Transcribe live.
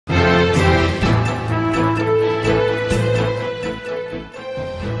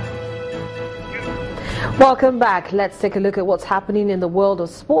Welcome back. Let's take a look at what's happening in the world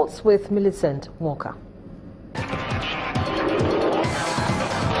of sports with Millicent Walker.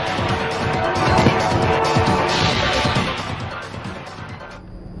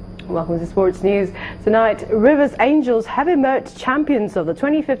 Welcome to Sports News. Tonight, Rivers Angels have emerged champions of the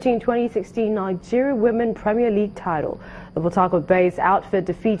 2015-2016 Nigeria Women Premier League title. The Port Harcourt-based outfit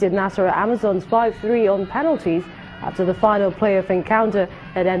defeated Nasarawa Amazons 5-3 on penalties after the final playoff encounter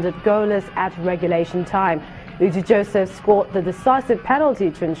had ended goalless at regulation time. Luigi Joseph scored the decisive penalty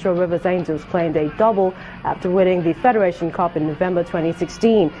to ensure Rivers Angels claimed a double after winning the Federation Cup in November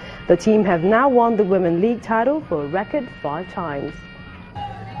 2016. The team have now won the Women League title for a record 5 times.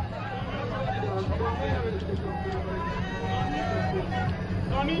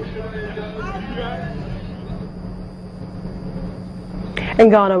 In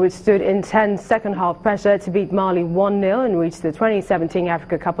Ghana, which stood intense second-half pressure to beat Mali 1-0 and reach the 2017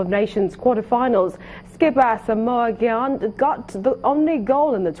 Africa Cup of Nations quarter-finals, skipper Samoa Gyan got the only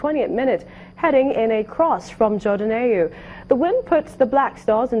goal in the 20th minute, heading in a cross from Jordan Ayew. The win puts the Black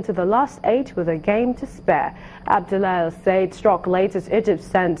Stars into the last 8 with a game to spare. Abdullah El Said struck late as Egypt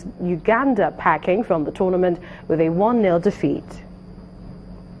sent Uganda packing from the tournament with a 1-0 defeat.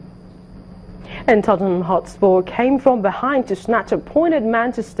 And Tottenham Hotspur came from behind to snatch a point at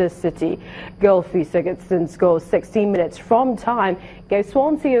Manchester City. Goal for Sigurdsson's goal 16 minutes from time gave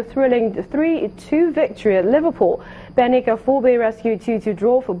Swansea a thrilling 3-2 victory at Liverpool. Benika Forbe rescued 2-2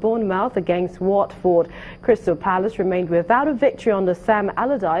 draw for Bournemouth against Watford. Crystal Palace remained without a victory under Sam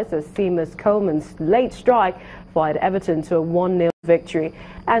Allardyce as Seamus Coleman's late strike fired Everton to a 1-0 victory.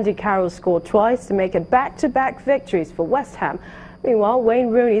 Andy Carroll scored twice to make it back-to-back victories for West Ham. Meanwhile,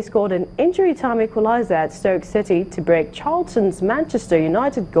 Wayne Rooney scored an injury-time equaliser at Stoke City to break Charlton's Manchester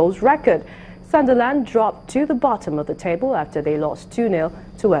United goals record. Sunderland dropped to the bottom of the table after they lost 2-0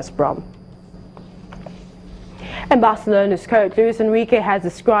 to West Brom. And Barcelona's coach Luis Enrique has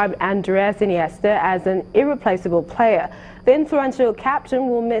described Andres Iniesta as an irreplaceable player. The influential captain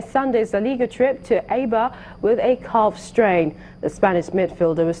will miss Sunday's La Liga trip to Eibar with a calf strain. The Spanish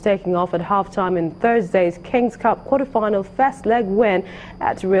midfielder was taking off at halftime in Thursday's Kings Cup quarter-final first leg win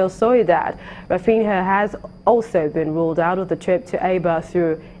at Real Sociedad. Rafinha has also been ruled out of the trip to Eibar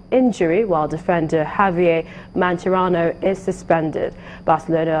through injury, while defender Javier Mascherano is suspended.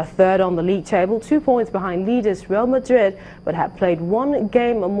 Barcelona are third on the league table, 2 points behind leaders Real Madrid, but have played 1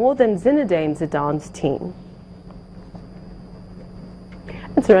 game more than Zinedine Zidane's team.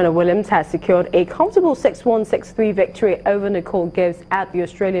 And Serena Williams has secured a comfortable 6-1, 6-3 victory over Nicole Gibbs at the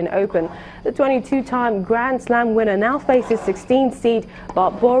Australian Open. The 22-time Grand Slam winner now faces 16th seed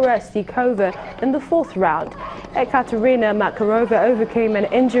Barbora Stikova in the 4th round. Ekaterina Makarova overcame an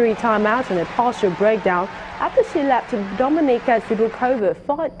injury timeout and a partial breakdown after she let Dominika Cibulkova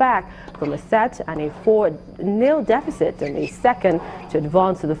fight back from a set and a 4-0 deficit in the second to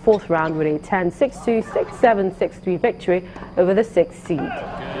advance to the 4th round with a 10-6-2, 6-7, 6-3 victory over the 6th seed.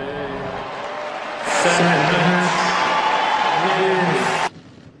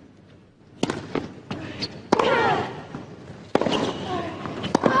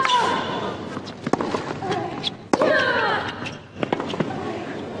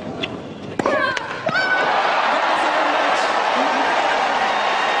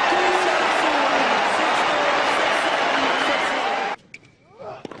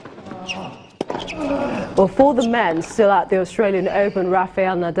 Well, for the men still at the Australian Open,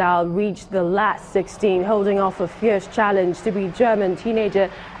 Rafael Nadal reached the last 16, holding off a fierce challenge to beat German teenager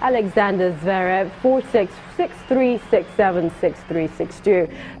Alexander Zverev 4-6, 6-3, 6-7, 6-3,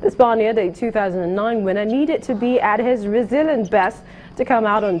 6-2. The Spaniard, a 2009 winner, needed to be at his resilient best to come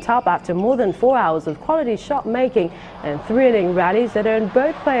out on top after more than 4 hours of quality shot making and thrilling rallies that earned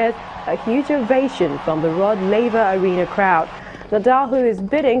both players a huge ovation from the Rod Laver Arena crowd. Nadal, who is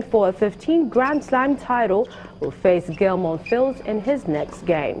bidding for a 15th Grand Slam title, will face Gael Monfils in his next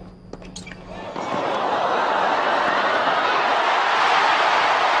game.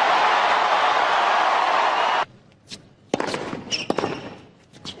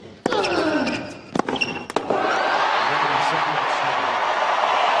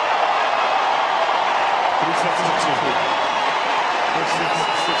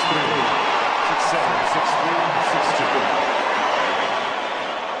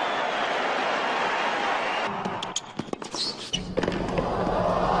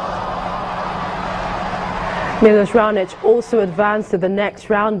 Milos Raonic also advanced to the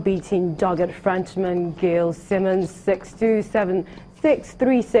next round, beating dogged Frenchman Gail Simmons 6-2, 7-6,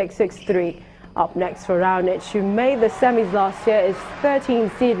 3-6, 6-3. Up next for Raonic, who made the semis last year, is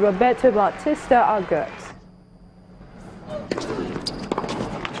 13th seed Roberto Bautista Agut.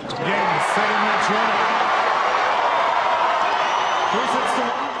 Again, 7-match runner.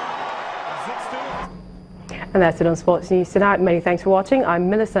 And that's it on Sports News tonight. Many thanks for watching. I'm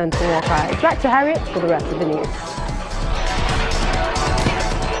Millicent Walker. Back to Harriet for the rest of the news.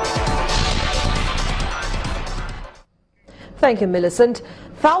 Thank you, Millicent.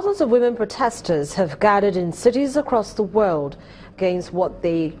 Thousands of women protesters have gathered in cities across the world against what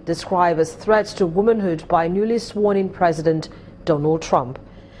they describe as threats to womanhood by newly sworn-in President Donald Trump.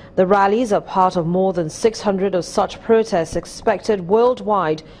 The rallies are part of more than 600 of such protests expected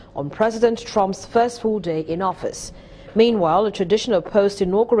worldwide on President Trump's first full day in office. Meanwhile, a traditional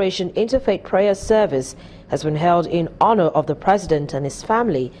post-inauguration interfaith prayer service has been held in honor of the president and his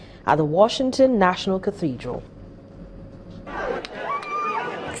family at the Washington National Cathedral.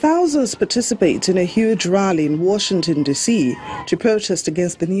 Thousands participate in a huge rally in Washington, D.C. to protest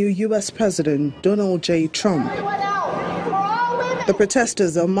against the new U.S. President, Donald J. Trump. The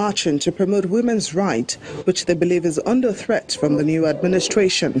protesters are marching to promote women's rights, which they believe is under threat from the new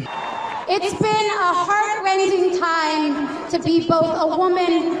administration. It's been a heart-rending time to be both a woman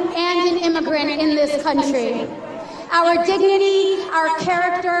and an immigrant in this country. Our dignity, our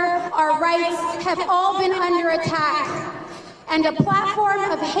character, our rights have all been under attack. And a platform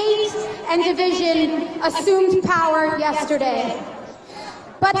of hate and division assumed power yesterday.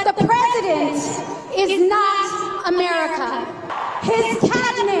 But the president is not America. His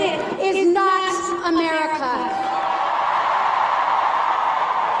cabinet is not America.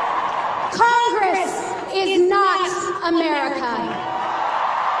 Congress is not America.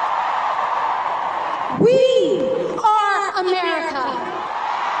 We are America.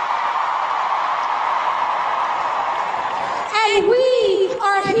 And we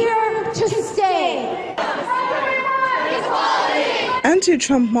are here to stay.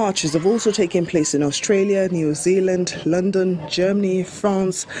 Anti-Trump marches have also taken place in Australia, New Zealand, London, Germany,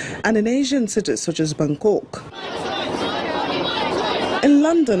 France, and in Asian cities such as Bangkok. In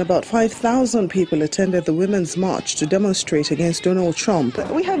London, about 5,000 people attended the Women's March to demonstrate against Donald Trump.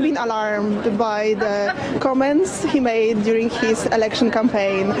 We have been alarmed by the comments he made during his election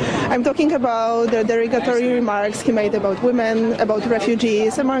campaign. I'm talking about the derogatory remarks he made about women, about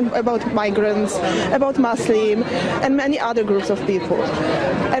refugees, about migrants, about Muslims, and many other groups of people.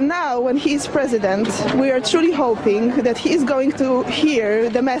 And now, when he is president, we are truly hoping that he is going to hear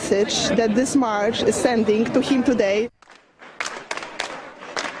the message that this march is sending to him today.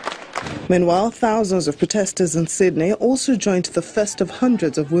 Meanwhile, thousands of protesters in Sydney also joined the first of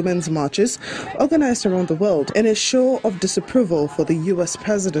hundreds of women's marches organized around the world in a show of disapproval for the U.S.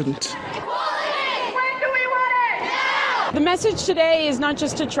 president. The message today is not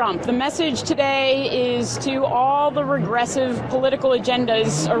just to Trump. The message today is to all the regressive political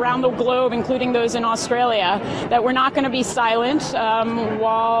agendas around the globe, including those in Australia, that we're not going to be silent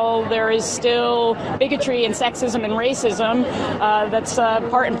while there is still bigotry and sexism and racism that's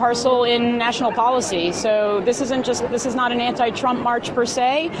part and parcel in national policy. So this is not an anti-Trump march per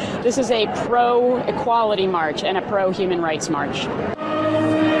se. This is a pro-equality march and a pro-human rights march.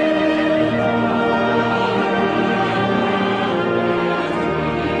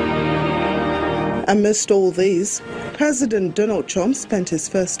 Amidst all these, President Donald Trump spent his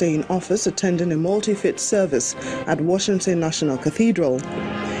first day in office attending a multi-faith service at Washington National Cathedral.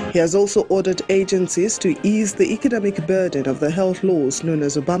 He has also ordered agencies to ease the economic burden of the health laws known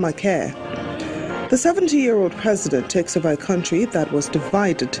as Obamacare. The 70-year-old president takes over a country that was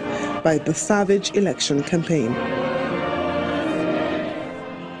divided by the savage election campaign.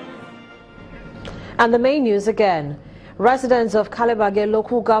 And the main news again. Residents of Kalibage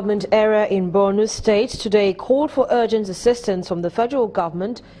local government area in Borno State today called for urgent assistance from the federal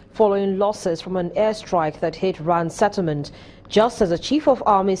government following losses from an airstrike that hit Ran settlement, just as the Chief of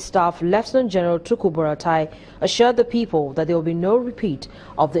Army Staff Lieutenant General Tuku Buratai assured the people that there will be no repeat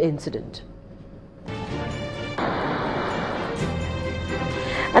of the incident.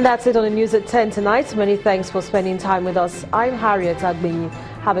 And that's it on the news at 10 tonight. Many thanks for spending time with us. I'm Harriet Agbeni.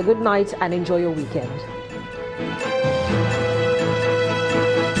 Have a good night and enjoy your weekend.